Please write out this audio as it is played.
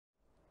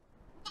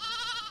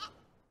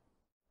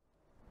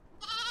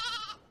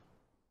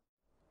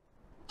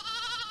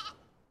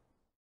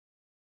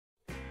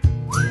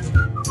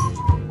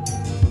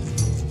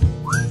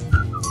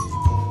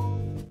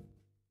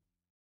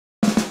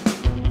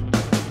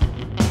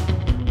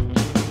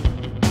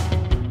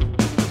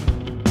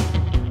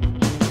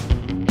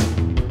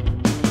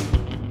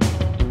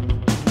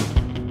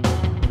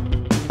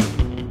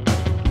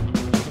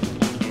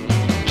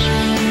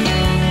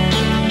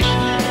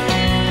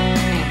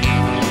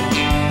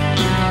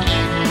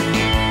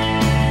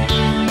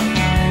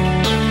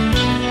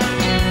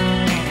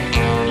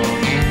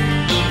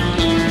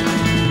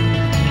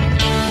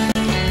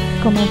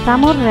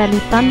Comenzamos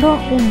realizando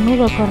un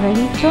nudo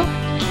corredizo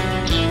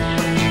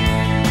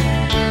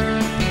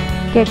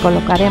que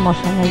colocaremos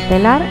en el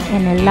telar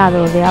en el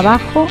lado de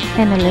abajo,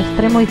 en el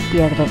extremo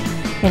izquierdo,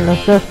 en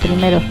los dos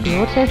primeros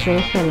pivotes de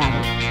ese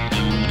lado.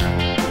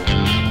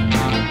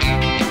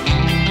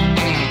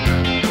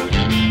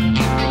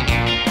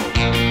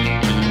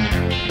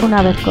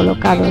 Una vez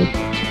colocado el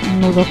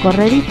nudo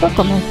corredizo,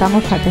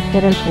 comenzamos a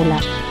tejer el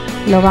fular.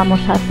 Lo vamos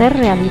a hacer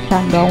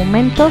realizando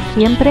aumentos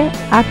siempre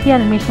hacia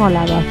el mismo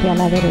lado, hacia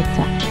la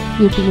derecha,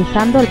 y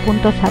utilizando el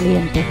punto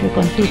saliente, que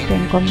consiste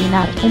en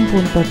combinar un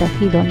punto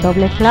tejido en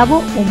doble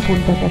clavo, un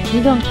punto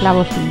tejido en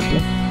clavo simple.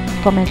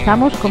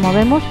 Comenzamos, como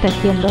vemos,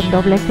 tejiendo en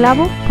doble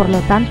clavo, por lo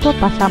tanto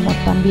pasamos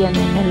también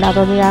en el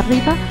lado de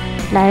arriba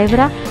la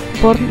hebra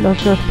por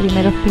los dos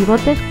primeros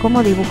pivotes,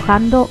 como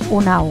dibujando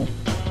una U.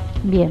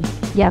 Bien,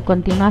 y a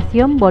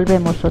continuación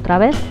volvemos otra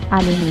vez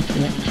al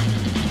inicio.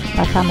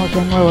 Pasamos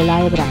de nuevo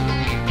la hebra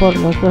por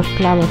los dos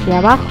clavos de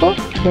abajo,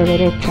 de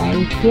derecha a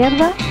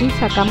izquierda, y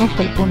sacamos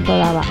el punto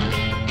de abajo.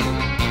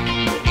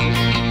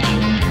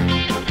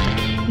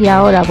 Y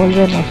ahora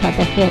volvemos a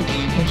tejer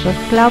esos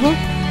clavos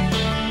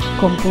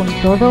con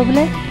punto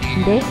doble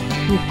de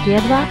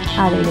izquierda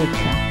a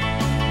derecha.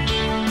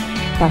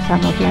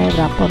 Pasamos la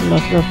hebra por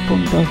los dos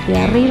puntos de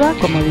arriba,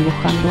 como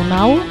dibujando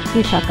una U,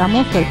 y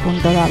sacamos el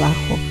punto de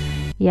abajo.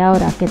 Y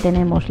ahora que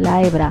tenemos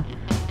la hebra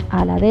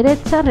a la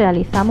derecha,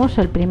 realizamos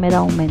el primer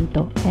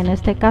aumento. En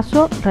este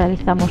caso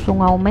realizamos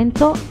un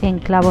aumento en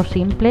clavo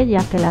simple,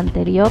 ya que el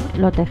anterior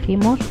lo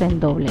tejimos en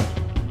doble.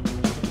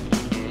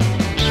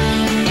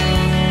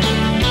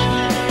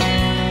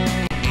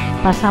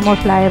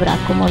 Pasamos la hebra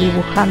como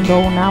dibujando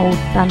una U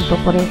tanto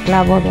por el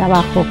clavo de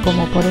abajo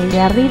como por el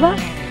de arriba,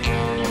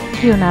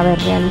 y una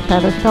vez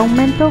realizado este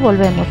aumento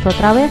volvemos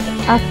otra vez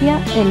hacia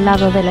el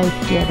lado de la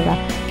izquierda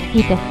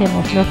y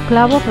tejemos los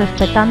clavos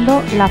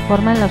respetando la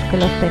forma en la que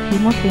los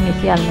tejimos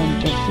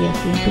inicialmente. Si es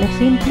simple,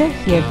 simple;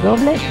 si es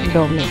doble,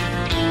 doble.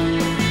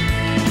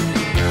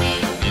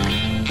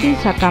 Y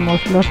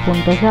sacamos los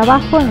puntos de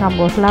abajo en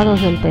ambos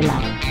lados del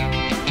telar.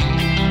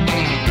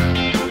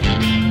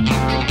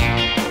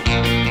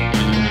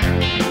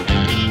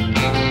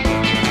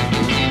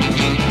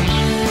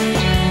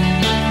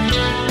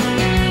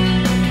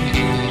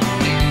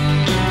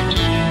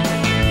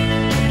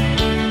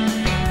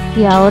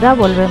 Y ahora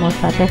volvemos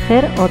a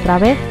tejer otra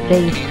vez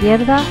de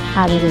izquierda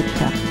a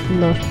derecha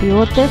los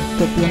pivotes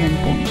que tienen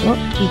punto,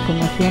 y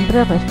como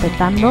siempre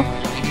respetando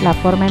la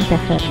forma en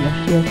tejerlos.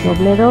 Si es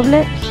doble,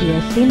 doble; si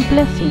es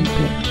simple,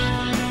 simple.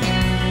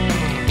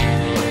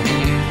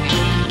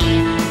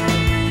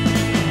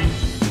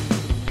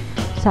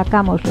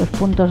 Sacamos los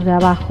puntos de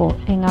abajo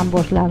en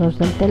ambos lados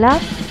del telar.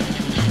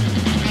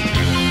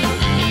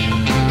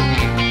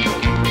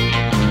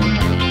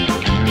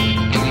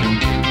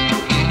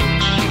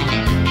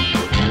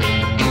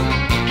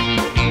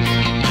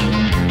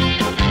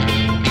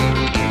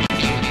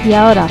 Y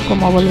ahora,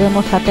 como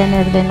volvemos a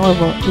tener de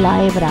nuevo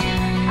la hebra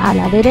a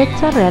la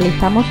derecha,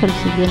 realizamos el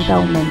siguiente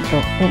aumento.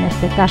 En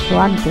este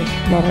caso antes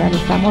lo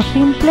realizamos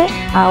simple,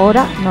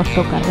 ahora nos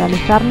toca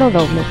realizarlo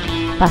doble.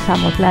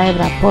 Pasamos la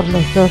hebra por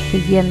los dos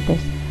siguientes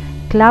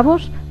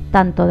clavos,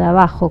 tanto de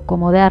abajo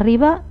como de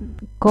arriba,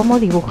 como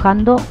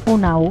dibujando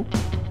una U.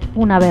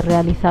 Una vez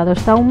realizado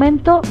este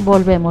aumento,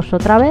 volvemos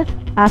otra vez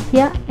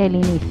hacia el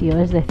inicio,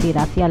 es decir,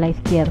 hacia la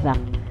izquierda,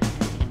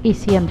 y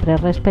siempre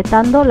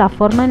respetando la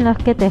forma en la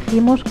que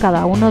tejimos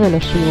cada uno de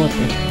los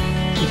pivotes.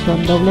 Si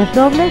son dobles,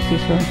 dobles; si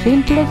son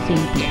simples,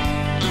 simples.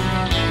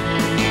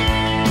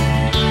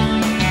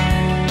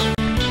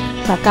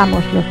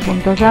 Sacamos los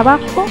puntos de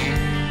abajo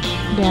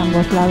de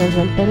ambos lados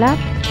del telar.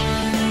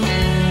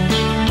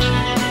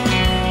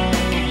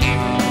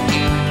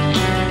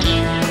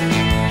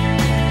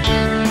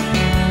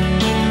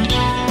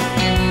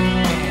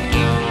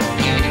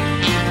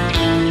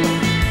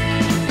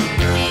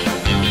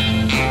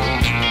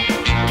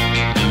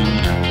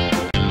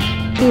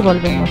 Y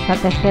volvemos a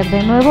tejer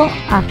de nuevo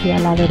hacia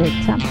la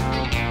derecha,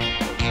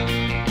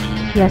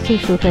 y así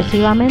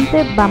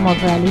sucesivamente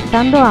vamos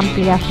realizando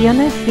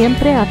ampliaciones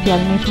siempre hacia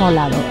el mismo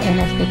lado, en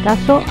este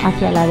caso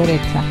hacia la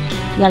derecha,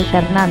 y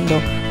alternando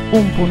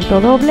un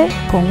punto doble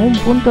con un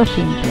punto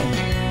simple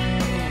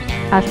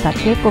hasta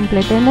que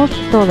completemos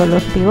todos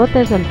los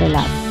pivotes del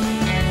telar.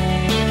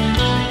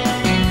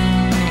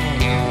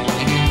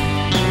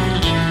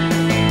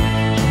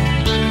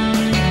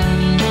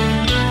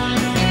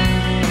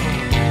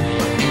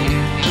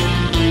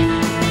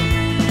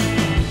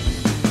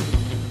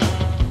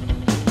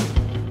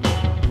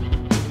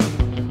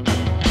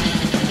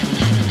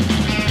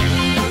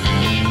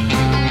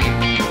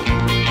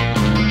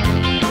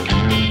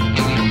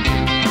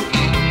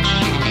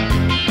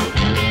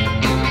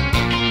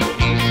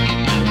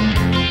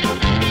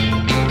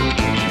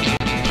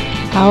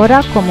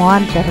 Ahora, como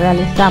antes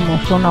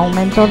realizamos un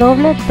aumento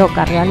doble,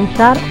 toca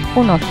realizar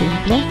uno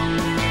simple.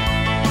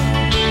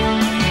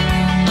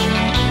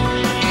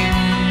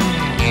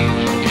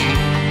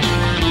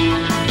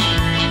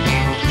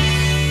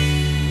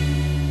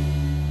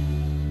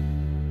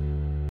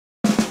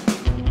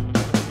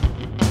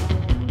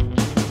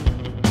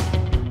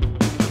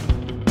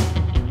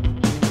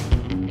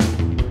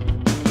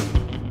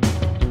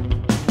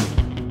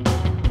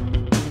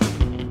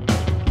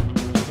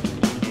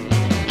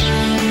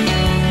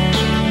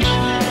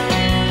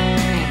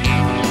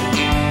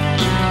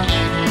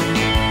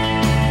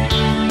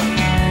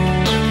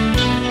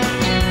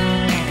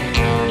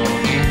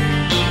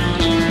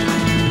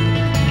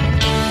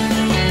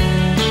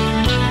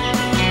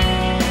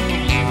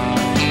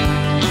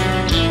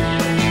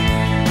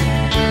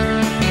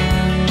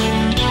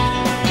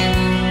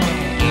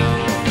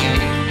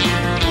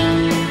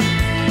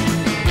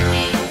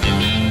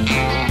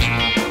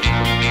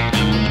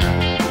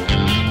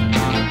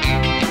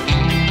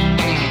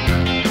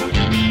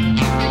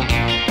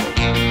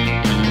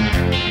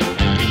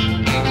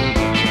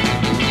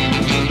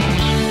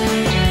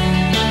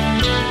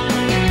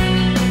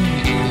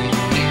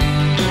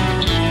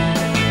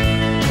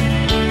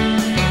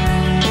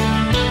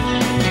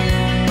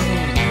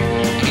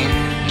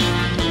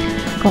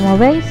 Como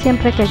veis,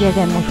 siempre que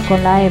lleguemos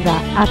con la hebra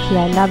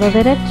hacia el lado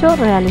derecho,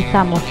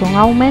 realizamos un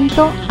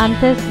aumento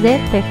antes de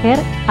tejer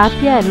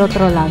hacia el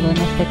otro lado, en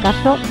este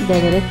caso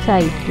de derecha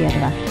a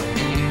izquierda.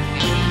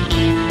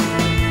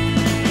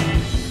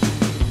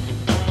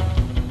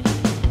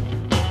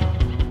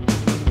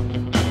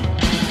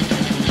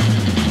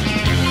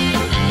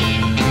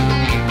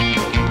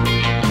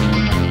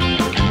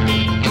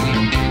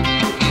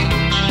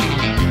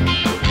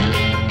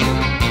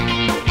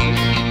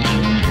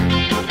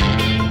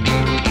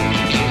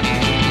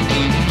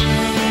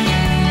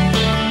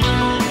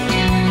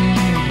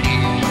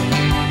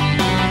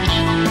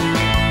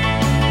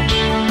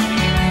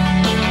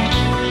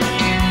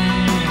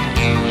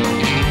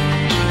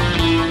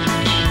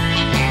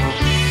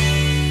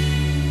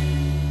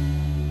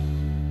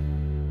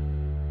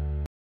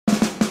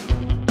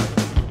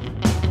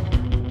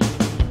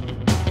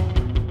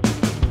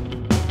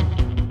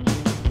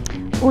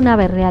 Una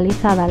vez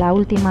realizada la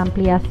última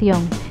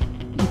ampliación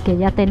y que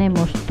ya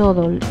tenemos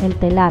todo el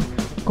telar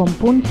con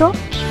punto,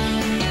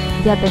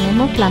 ya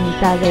tenemos la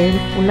mitad del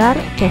fular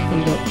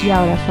tejido y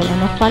ahora solo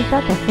nos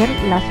falta tejer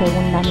la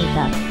segunda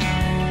mitad.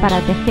 Para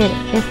tejer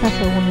esta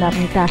segunda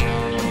mitad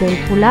del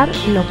fular,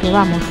 lo que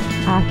vamos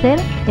a hacer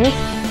es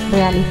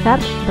realizar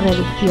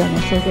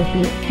reducciones, es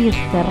decir, ir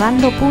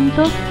cerrando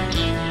puntos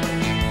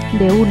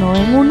de uno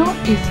en uno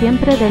y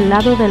siempre del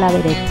lado de la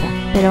derecha.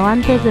 Pero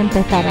antes de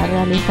empezar a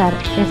realizar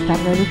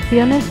estas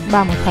reducciones,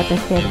 vamos a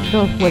tejer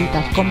 2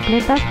 vueltas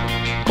completas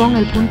con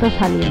el punto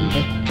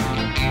saliente.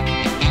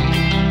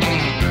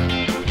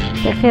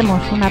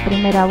 Tejemos una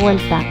primera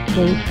vuelta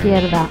de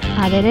izquierda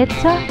a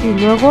derecha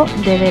y luego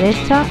de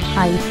derecha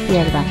a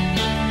izquierda.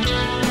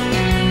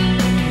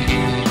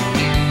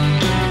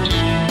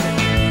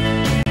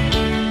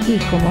 Y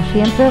como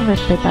siempre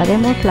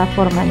respetaremos la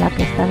forma en la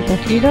que están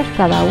tejidos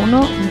cada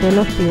uno de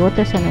los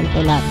pivotes en el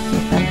telar, si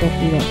están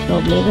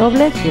tejidos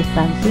doble, si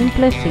están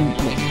simples.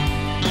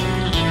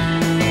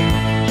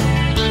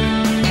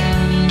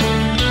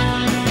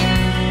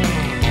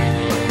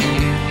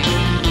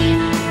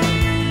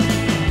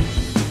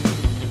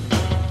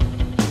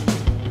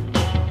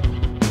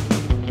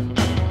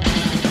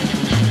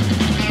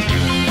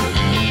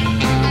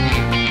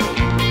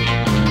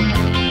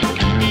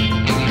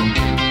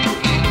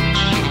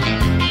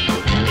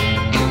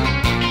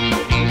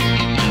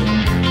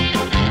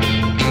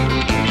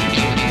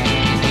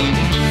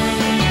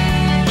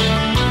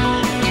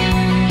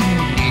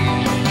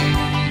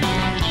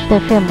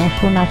 Tejemos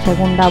una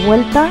segunda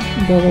vuelta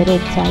de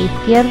derecha a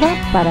izquierda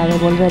para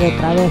devolver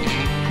otra vez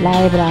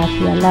la hebra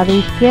hacia el lado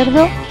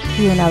izquierdo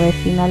y una vez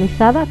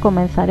finalizada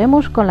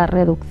comenzaremos con las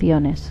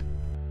reducciones.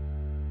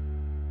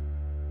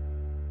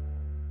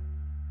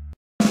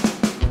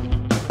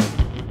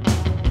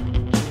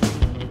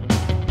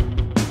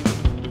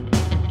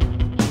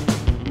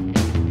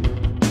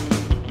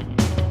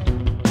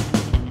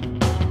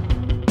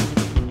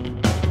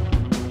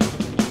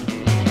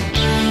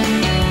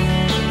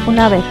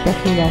 Una vez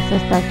tejidas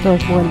estas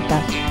 2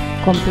 vueltas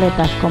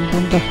completas con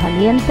punto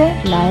saliente,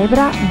 la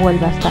hebra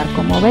vuelve a estar,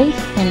 como veis,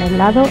 en el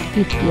lado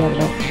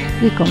izquierdo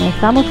y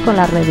comenzamos con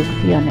las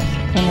reducciones.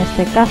 En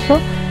este caso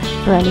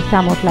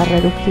realizamos las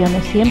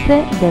reducciones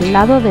siempre del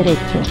lado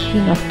derecho y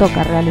nos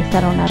toca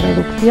realizar una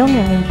reducción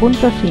en un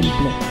punto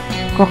simple.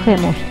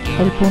 Cogemos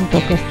el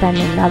punto que está en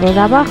el lado de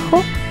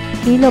abajo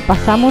y lo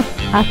pasamos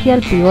hacia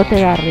el pivote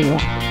de arriba.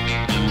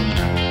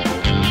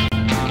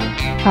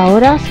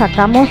 Ahora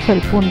sacamos el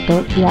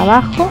punto de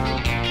abajo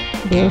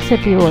de ese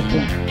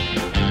pivote,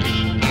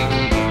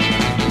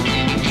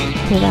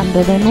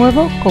 quedando de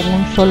nuevo con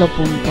un solo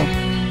punto,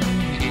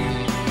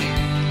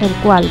 el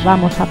cual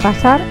vamos a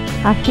pasar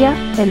hacia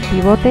el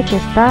pivote que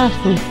está a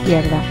su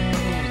izquierda.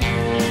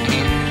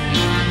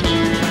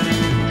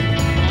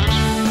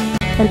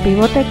 El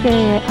pivote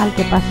al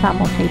que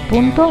pasamos el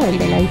punto, el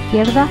de la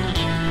izquierda,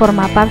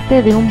 forma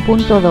parte de un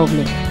punto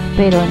doble,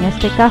 pero en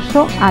este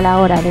caso a la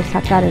hora de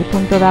sacar el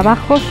punto de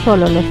abajo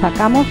solo lo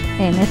sacamos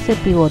en ese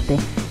pivote,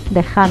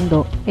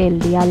 dejando el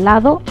de al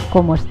lado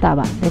como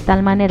estaba, de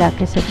tal manera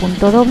que ese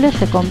punto doble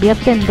se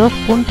convierte en 2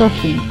 puntos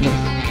simples.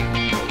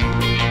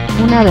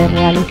 Una vez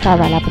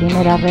realizada la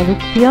primera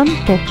reducción,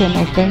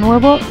 tejemos de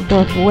nuevo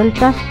 2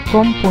 vueltas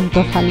con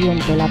punto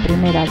saliente, la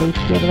primera de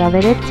izquierda a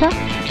derecha,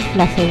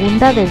 la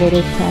segunda de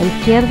derecha a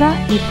izquierda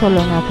y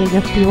solo en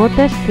aquellos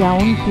pivotes que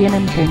aún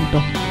tienen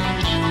punto.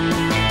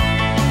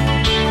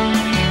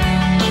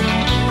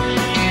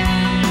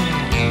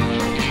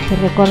 Si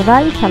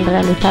recordáis, al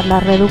realizar la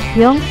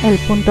reducción, el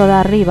punto de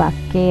arriba,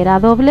 que era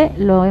doble,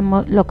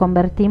 lo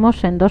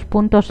convertimos en 2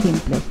 puntos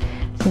simples.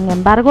 Sin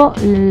embargo,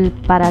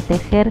 para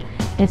tejer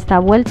esta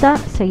vuelta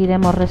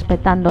seguiremos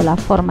respetando la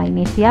forma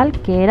inicial,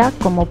 que era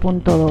como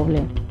punto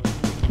doble.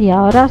 Y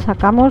ahora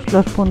sacamos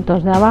los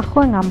puntos de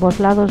abajo en ambos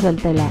lados del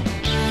telar.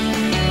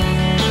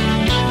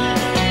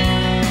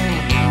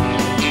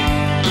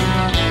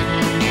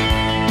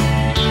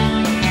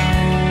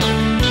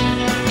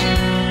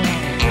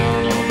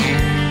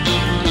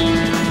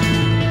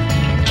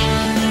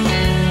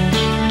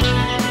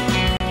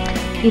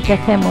 y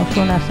tejemos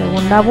una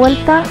segunda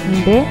vuelta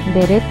de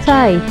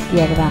derecha a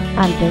izquierda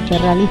antes de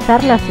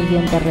realizar la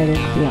siguiente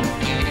reducción.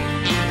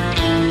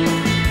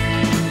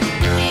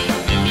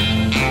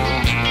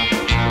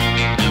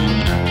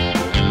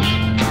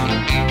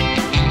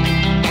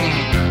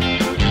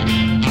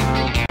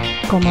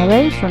 Como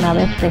veis, una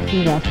vez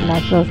tejidas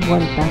las dos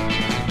vueltas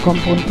con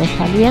punto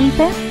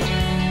saliente,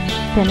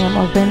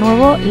 tenemos de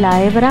nuevo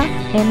la hebra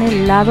en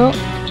el lado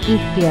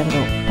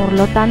izquierdo, por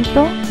lo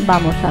tanto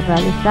vamos a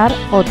realizar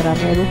otra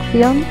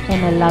reducción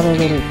en el lado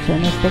derecho.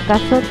 En este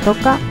caso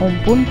toca un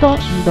punto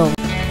doble.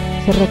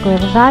 Si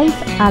recordáis,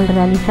 al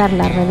realizar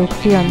la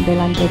reducción del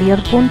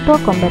anterior punto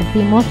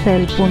convertimos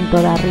el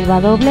punto de arriba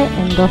doble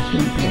en dos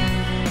simples.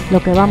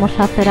 Lo que vamos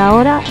a hacer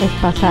ahora es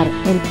pasar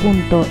el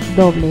punto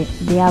doble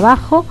de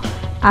abajo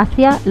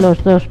hacia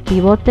los dos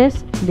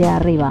pivotes de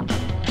arriba,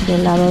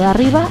 del lado de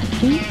arriba,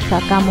 y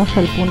sacamos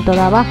el punto de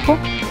abajo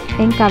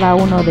en cada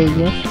uno de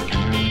ellos.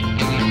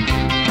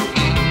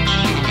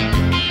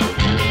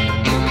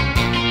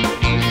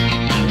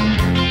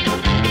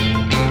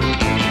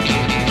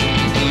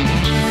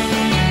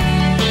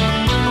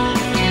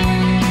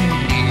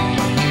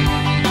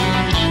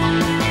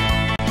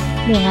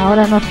 Bien,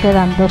 ahora nos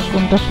quedan dos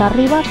puntos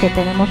arriba que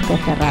tenemos que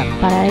cerrar.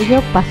 Para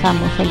ello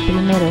pasamos el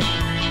primero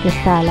que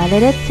está a la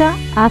derecha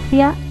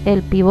hacia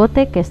el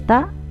pivote que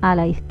está a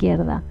la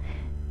izquierda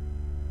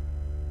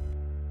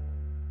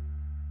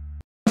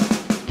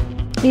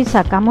y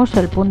sacamos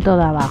el punto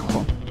de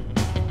abajo,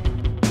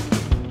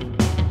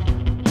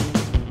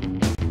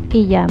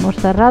 y ya hemos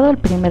cerrado el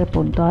primer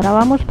punto. Ahora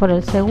vamos por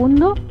el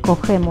segundo,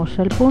 cogemos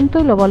el punto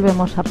y lo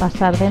volvemos a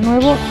pasar de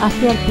nuevo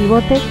hacia el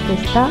pivote que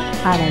está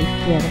a la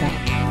izquierda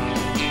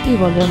y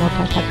volvemos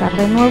a sacar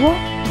de nuevo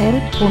el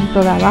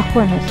punto de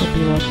abajo en ese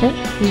pivote,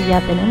 y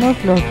ya tenemos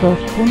los dos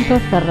puntos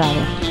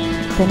cerrados.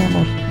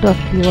 Tenemos dos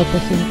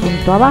pivotes sin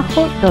punto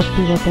abajo, dos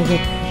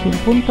pivotes sin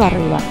punto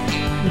arriba.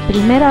 La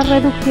primera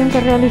reducción que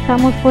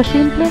realizamos fue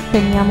simple,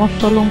 teníamos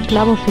solo un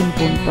clavo sin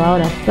punto.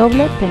 Ahora es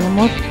doble,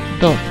 tenemos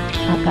dos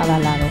a cada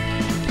lado.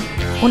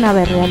 Una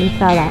vez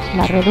realizada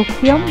la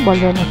reducción,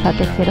 volvemos a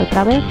tejer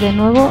otra vez de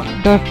nuevo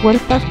dos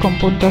vueltas con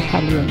puntos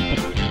salientes.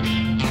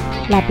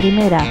 La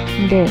primera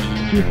de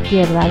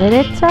izquierda a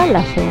derecha,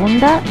 la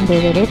segunda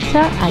de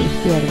derecha a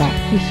izquierda,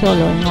 y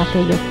solo en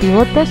aquellos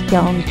pivotes que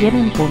aún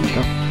tienen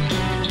punto.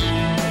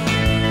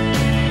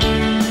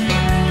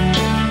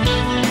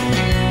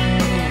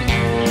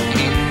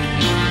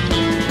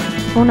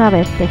 Una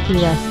vez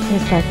tejidas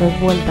estas dos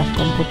vueltas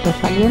con punto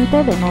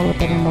saliente, de nuevo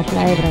tenemos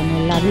la hebra en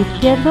el lado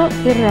izquierdo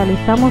y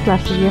realizamos la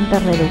siguiente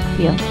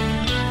reducción.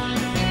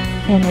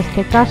 En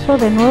este caso,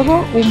 de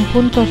nuevo, un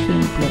punto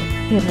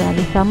simple, y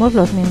realizamos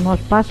los mismos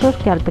pasos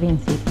que al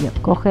principio.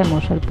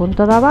 Cogemos el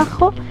punto de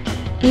abajo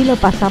y lo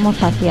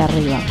pasamos hacia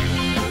arriba.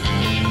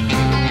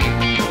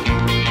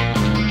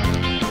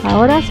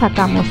 Ahora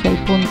sacamos el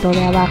punto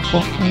de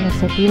abajo en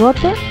ese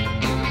pivote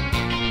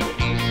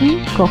y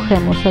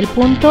cogemos el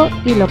punto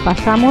y lo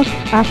pasamos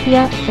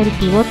hacia el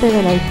pivote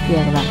de la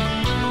izquierda,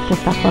 que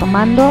está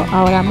formando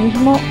ahora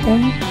mismo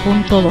un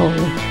punto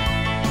doble.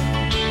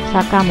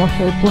 Sacamos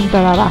el punto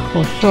de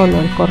abajo, solo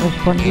el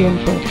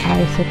correspondiente a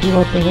ese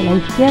pivote de la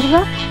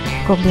izquierda,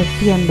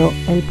 convirtiendo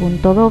el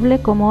punto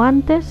doble como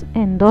antes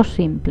en dos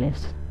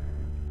simples.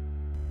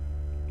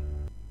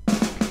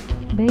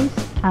 ¿Veis?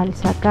 Al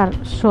sacar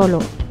solo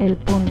el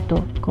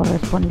punto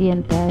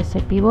correspondiente a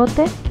ese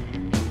pivote,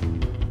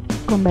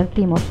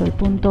 convertimos el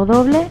punto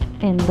doble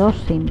en dos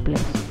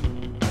simples.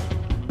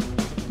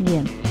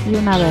 Bien, y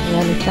una vez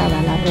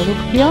realizada la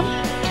reducción,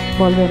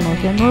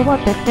 volvemos de nuevo a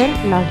tejer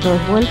las dos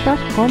vueltas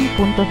con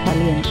punto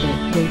saliente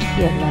de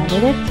izquierda a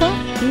derecha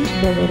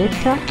y de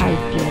derecha a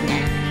izquierda,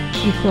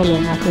 y solo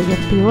en aquellos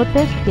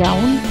pivotes que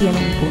aún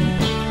tienen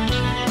punto.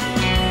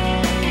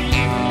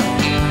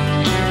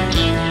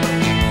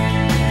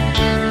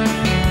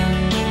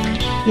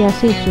 Y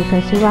así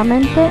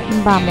sucesivamente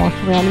vamos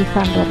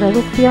realizando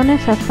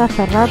reducciones hasta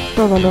cerrar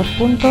todos los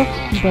puntos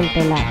del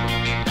telar.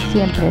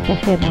 Siempre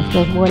tejemos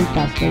dos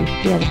vueltas de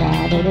izquierda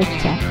a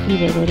derecha y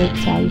de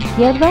derecha a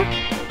izquierda,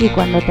 y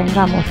cuando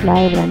tengamos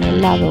la hebra en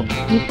el lado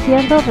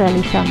izquierdo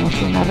realizamos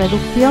una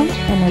reducción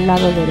en el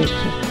lado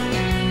derecho.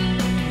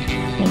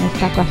 En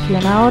esta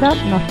ocasión ahora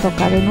nos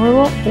toca de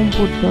nuevo un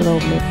punto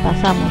doble.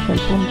 Pasamos el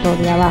punto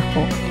de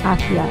abajo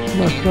hacia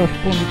los dos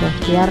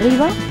puntos de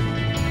arriba,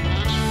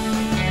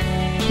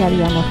 que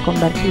habíamos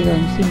convertido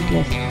en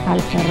simples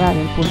al cerrar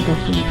el punto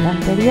simple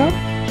anterior,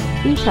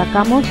 y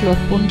sacamos los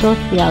puntos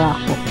de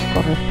abajo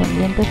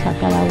correspondientes a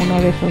cada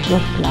uno de esos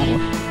dos clavos.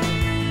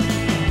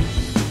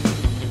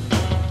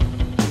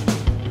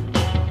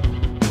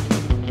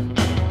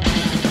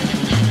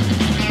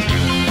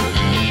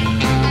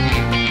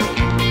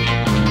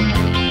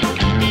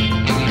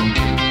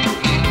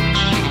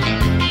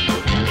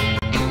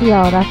 Y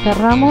ahora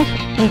cerramos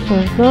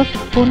esos dos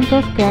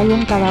puntos que hay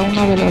en cada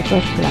uno de los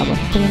dos clavos.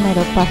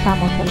 Primero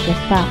pasamos el que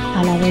está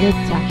a la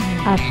derecha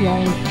hacia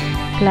el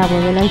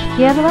clavo de la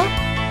izquierda,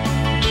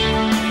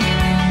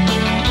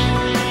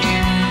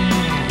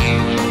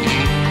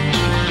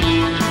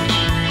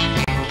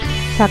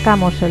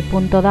 Sacamos el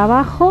punto de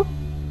abajo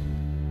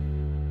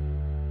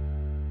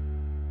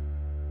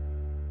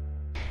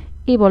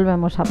y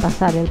volvemos a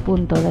pasar el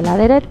punto de la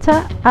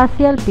derecha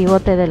hacia el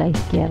pivote de la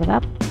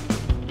izquierda.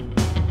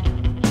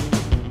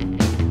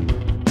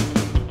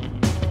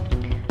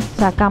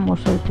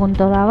 Sacamos el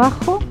punto de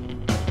abajo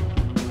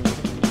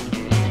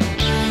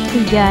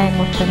y ya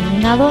hemos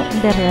terminado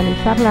de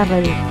realizar la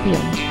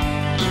reducción.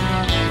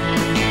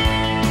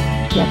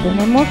 Ya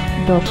tenemos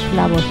 2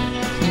 clavos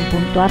sin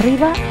punto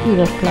arriba y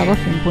 2 clavos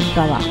sin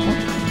punto abajo.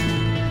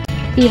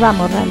 Y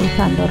vamos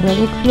realizando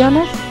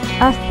reducciones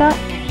hasta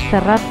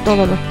cerrar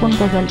todos los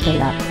puntos del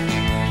telar.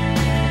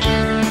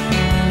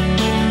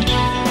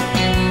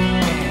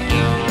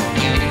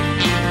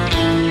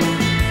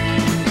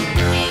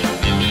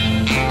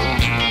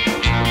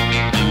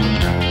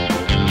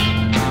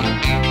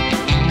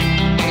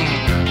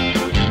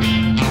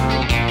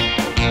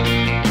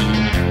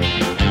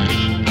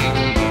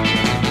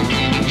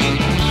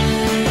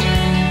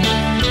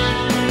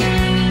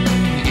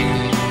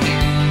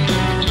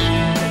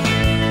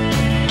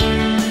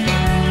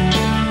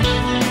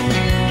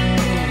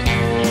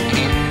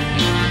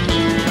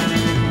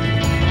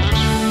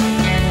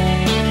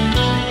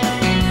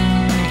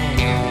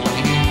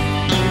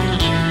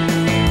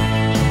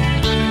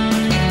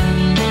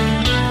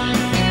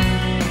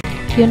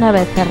 Y una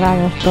vez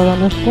cerrados todos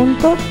los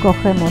puntos,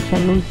 cogemos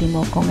el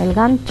último con el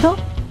gancho,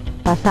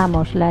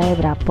 pasamos la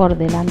hebra por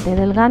delante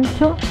del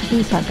gancho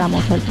y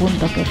sacamos el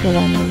punto que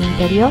queda en el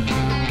interior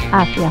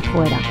hacia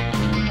afuera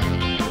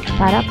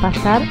para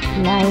pasar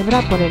la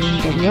hebra por el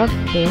interior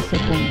de ese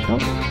punto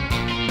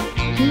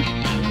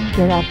y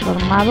queda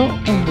formado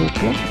un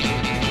bucle,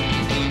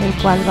 el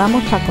cual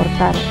vamos a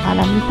cortar a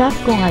la mitad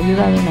con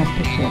ayuda de unas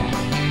tijeras.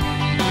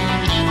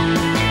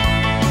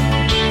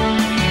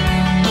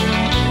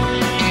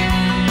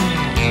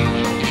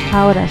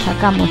 Ahora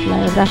sacamos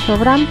la hebra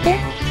sobrante,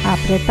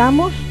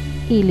 apretamos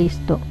y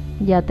listo,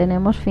 ya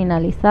tenemos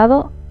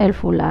finalizado el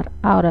fular.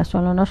 Ahora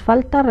solo nos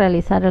falta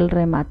realizar el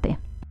remate.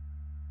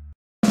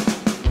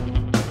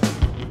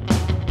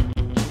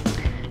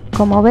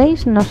 Como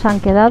veis, nos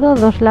han quedado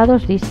 2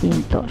 lados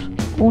distintos.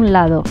 Un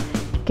lado,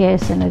 que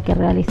es en el que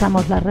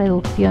realizamos las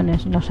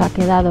reducciones, nos ha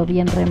quedado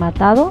bien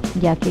rematado,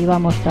 ya que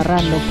íbamos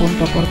cerrando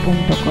punto por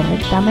punto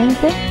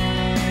correctamente.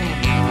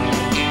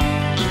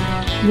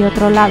 Y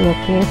otro lado,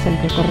 que es el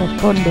que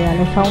corresponde a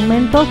los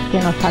aumentos, que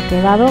nos ha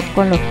quedado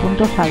con los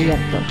puntos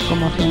abiertos,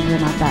 como sin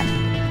rematar.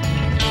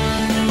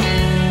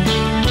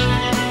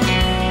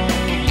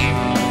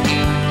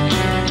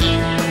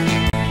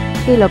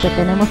 Y lo que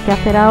tenemos que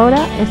hacer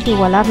ahora es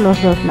igualar los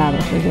dos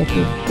lados, es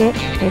decir, que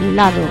el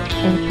lado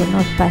en que no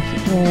está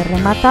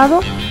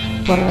rematado,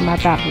 por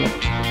rematarlo,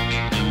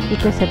 y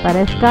que se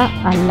parezca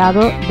al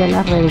lado de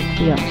las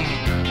reducciones.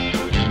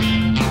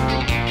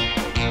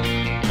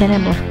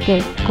 Tenemos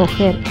que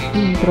coger e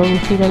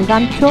introducir el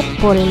gancho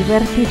por el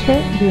vértice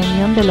de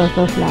unión de los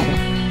dos lados,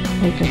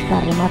 el que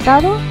está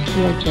rematado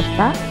y el que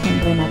está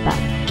sin rematar.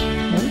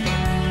 ¿Veis?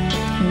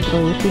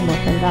 Introducimos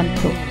el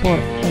gancho por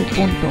el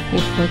punto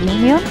justo de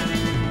unión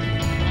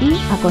y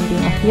a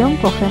continuación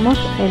cogemos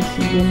el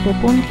siguiente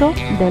punto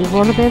del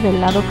borde del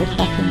lado que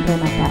está sin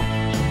rematar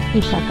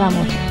y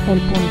sacamos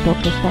el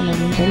punto que está en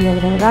el interior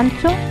del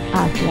gancho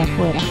hacia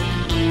afuera.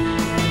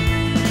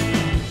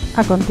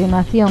 A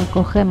continuación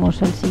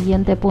cogemos el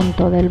siguiente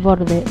punto del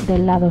borde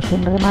del lado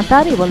sin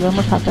rematar y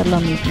volvemos a hacer lo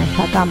mismo.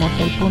 Sacamos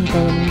el punto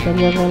del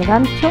interior del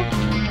gancho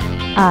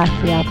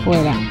hacia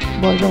afuera.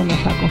 Volvemos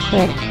a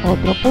coger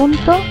otro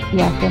punto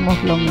y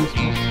hacemos lo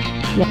mismo.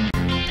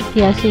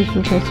 Y así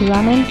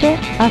sucesivamente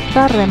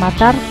hasta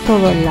rematar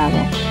todo el lado.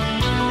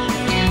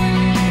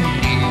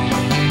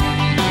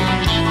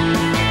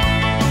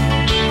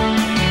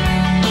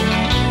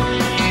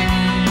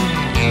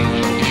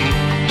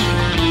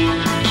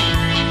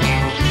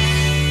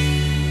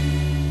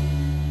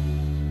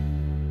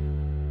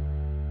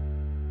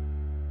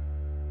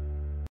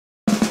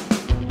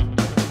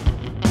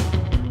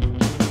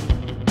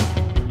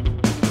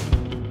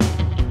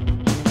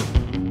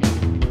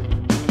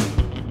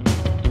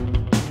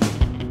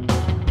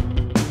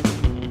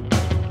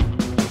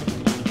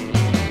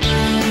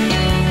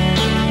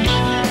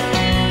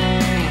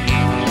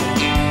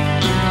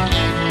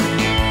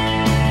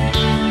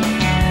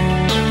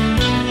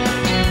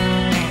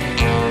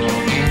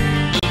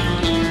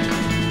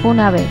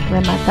 Una vez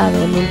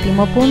rematado el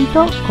último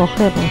punto,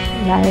 cogemos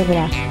la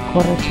hebra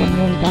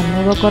correspondiente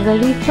al nudo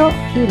corredizo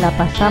y la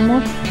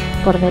pasamos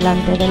por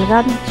delante del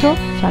gancho,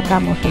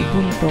 sacamos el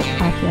punto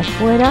hacia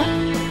afuera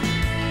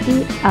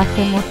y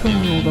hacemos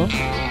un nudo.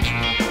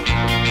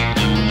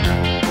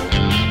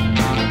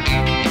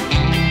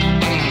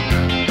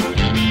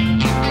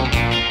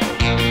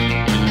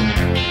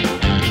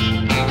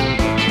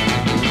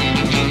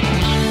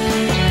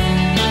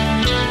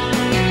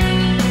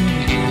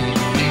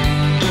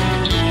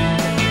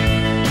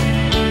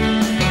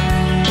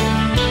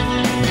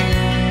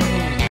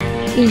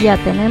 Y ya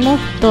tenemos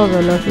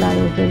todos los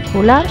lados del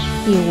fular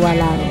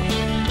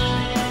igualados.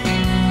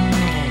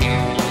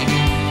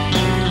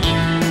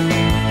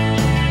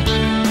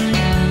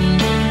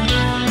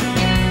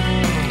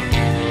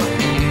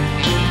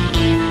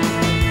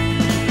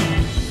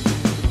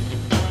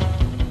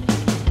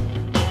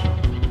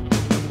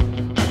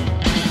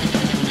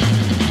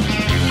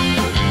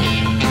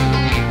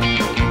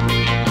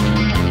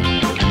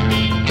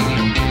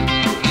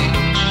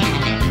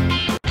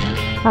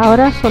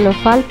 Ahora solo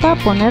falta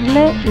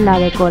ponerle la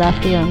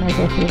decoración, es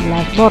decir,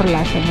 las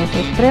borlas en los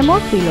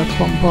extremos y los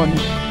pompones.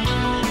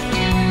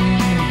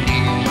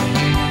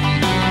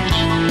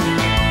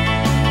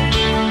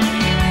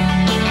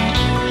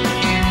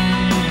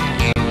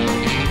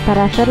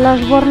 Para hacer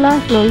las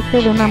borlas lo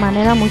hice de una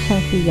manera muy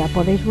sencilla.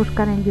 Podéis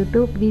buscar en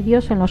YouTube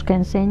vídeos en los que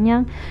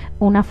enseñan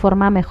una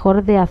forma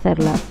mejor de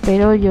hacerlas,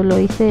 pero yo lo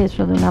hice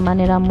eso de una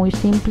manera muy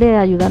simple,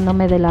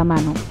 ayudándome de la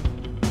mano.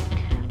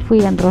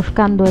 Fui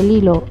enroscando el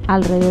hilo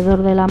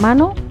alrededor de la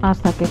mano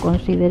hasta que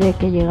consideré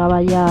que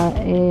llegaba ya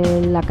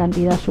la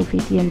cantidad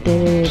suficiente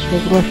de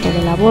grueso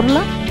de la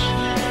borla.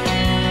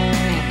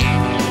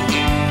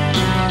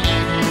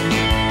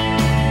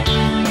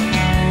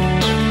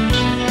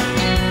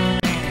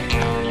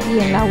 Y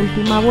en la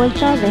última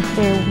vuelta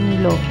dejé un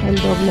hilo el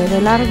doble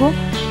de largo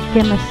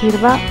que me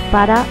sirva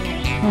para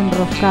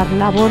enroscar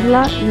la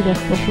borla y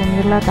después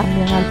unirla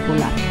también al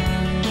fular.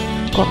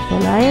 Corto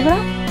la hebra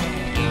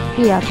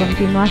y a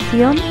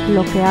continuación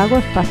lo que hago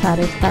es pasar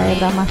esta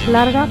hebra más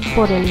larga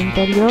por el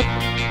interior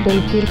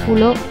del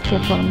círculo que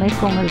formé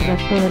con el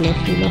resto de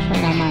los hilos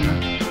en la mano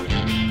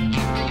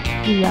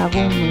y hago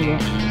un nudo.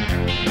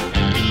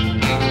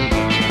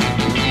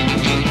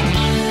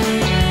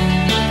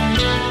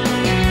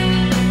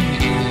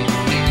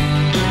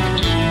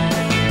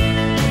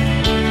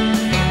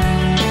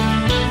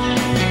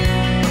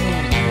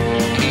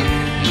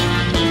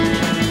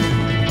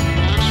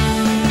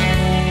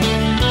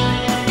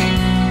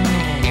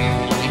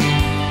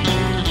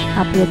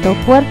 Aprieto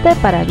fuerte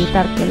para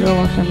evitar que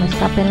luego se me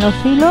escapen los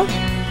hilos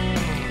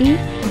y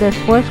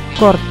después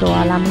corto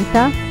a la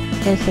mitad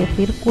ese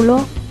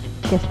círculo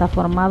que está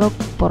formado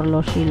por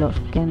los hilos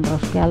que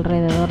enrosqué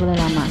alrededor de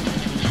la mano.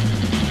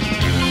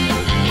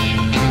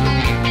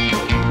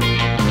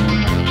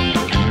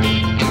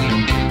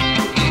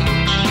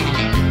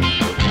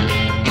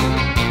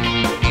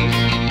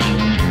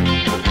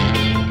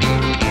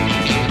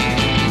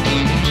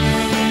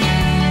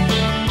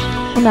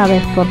 Una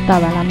vez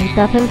cortada la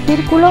mitad del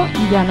círculo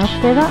ya nos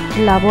queda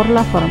la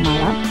borla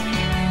formada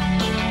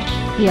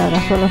y ahora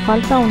solo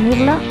falta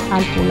unirla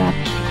al fular.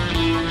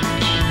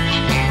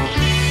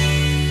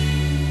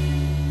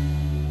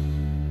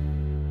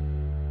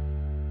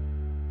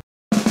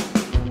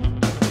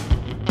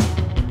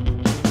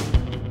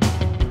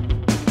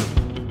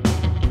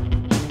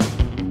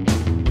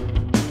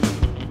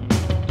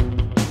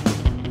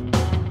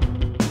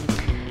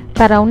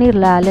 Para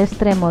unirla al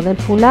extremo del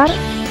fular,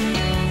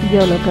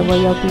 yo lo que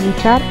voy a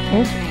utilizar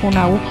es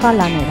una aguja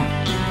lanera.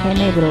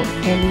 Enhebro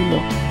el hilo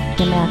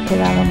que me ha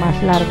quedado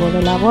más largo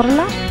de la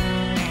borla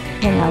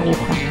en la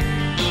aguja.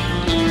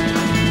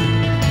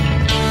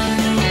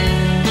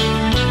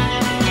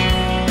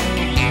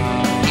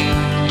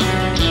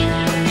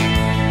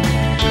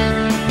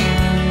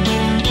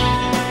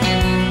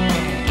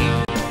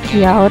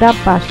 Y ahora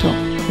paso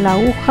la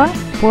aguja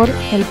por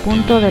el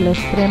punto del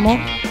extremo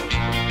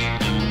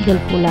del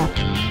fular,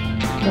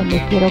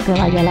 donde quiero que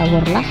vaya la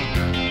borla.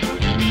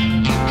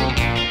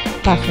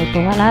 Paso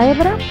toda la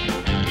hebra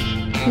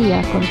y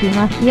a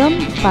continuación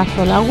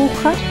paso la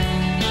aguja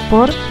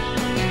por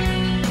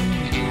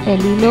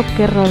el hilo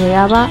que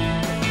rodeaba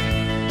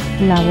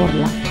la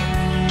borla.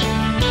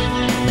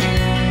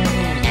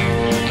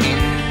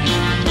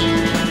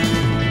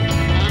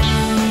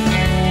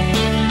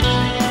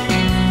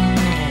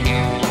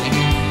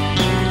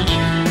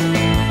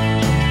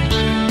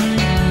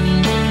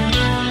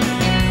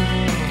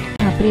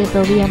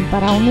 Aprieto bien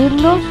para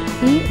unirlos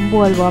y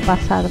vuelvo a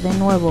pasar de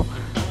nuevo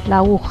la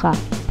aguja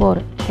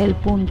por el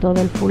punto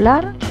del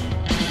fular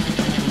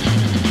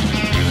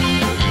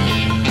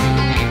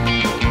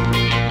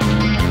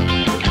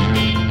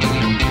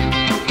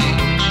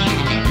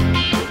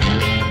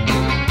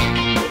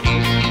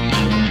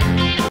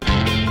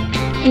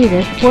y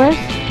después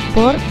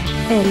por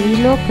el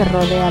hilo que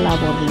rodea la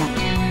borla.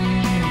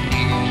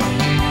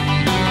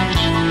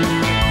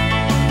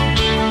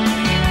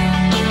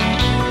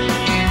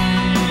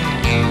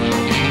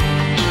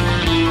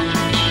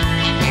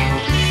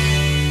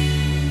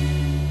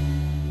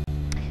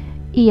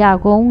 Y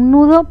hago un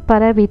nudo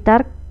para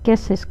evitar que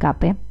se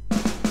escape.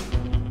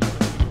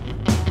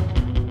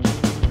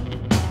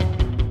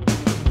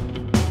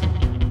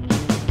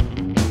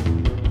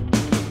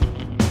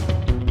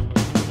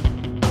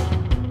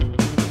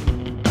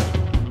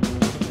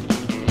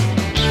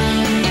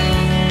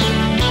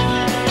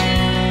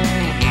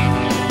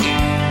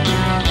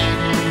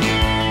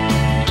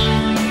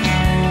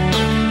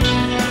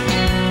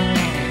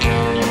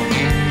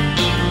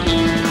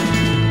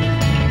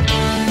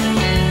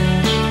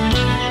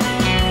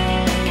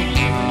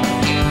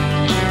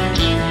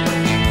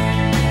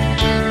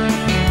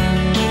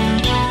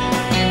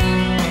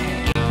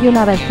 Y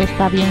una vez que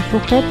está bien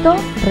sujeto,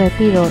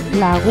 retiro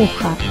la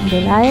aguja de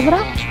la hebra,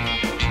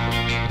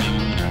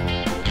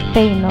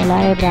 peino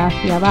la hebra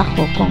hacia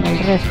abajo con el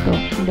resto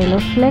de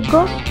los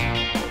flecos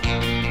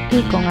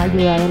y con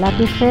ayuda de la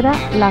tijera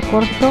la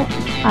corto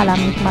a la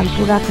misma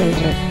altura que el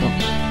resto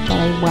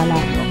para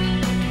igualarlo.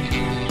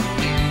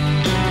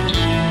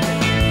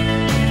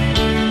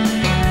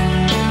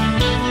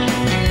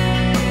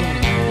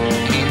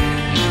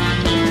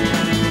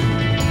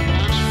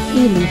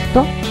 y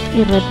listo,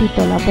 y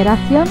repito la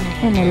operación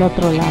en el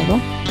otro lado.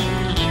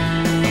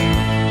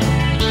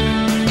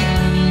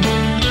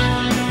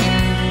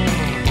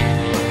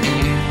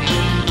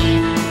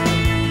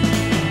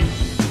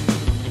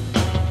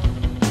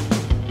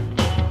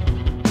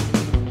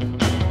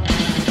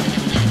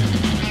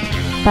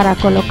 Para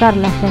colocar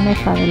la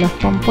cenefa de los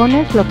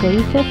pompones, lo que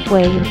hice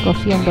fue ir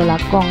cosiéndola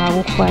con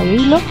aguja e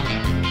hilo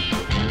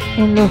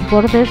en los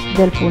bordes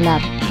del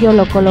fular. Yo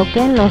lo coloqué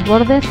en los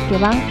bordes que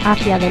van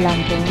hacia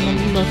adelante,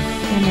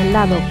 en el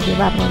lado que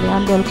va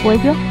rodeando el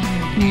cuello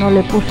no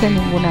le puse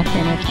ninguna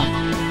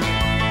cenefa.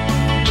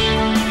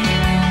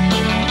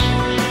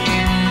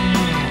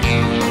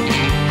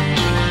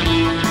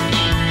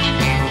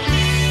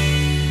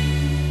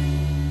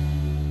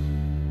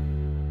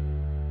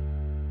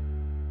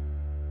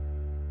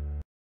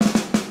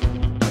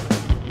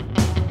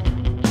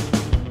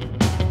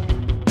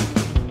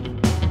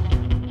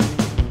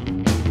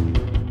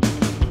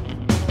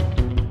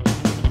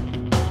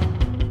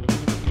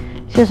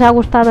 Si os ha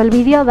gustado el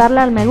vídeo, darle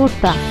al me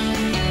gusta,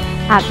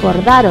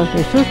 acordaros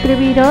de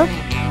suscribiros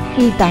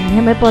y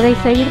también me podéis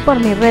seguir por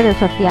mis redes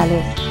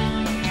sociales.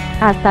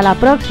 ¡Hasta la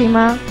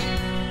próxima!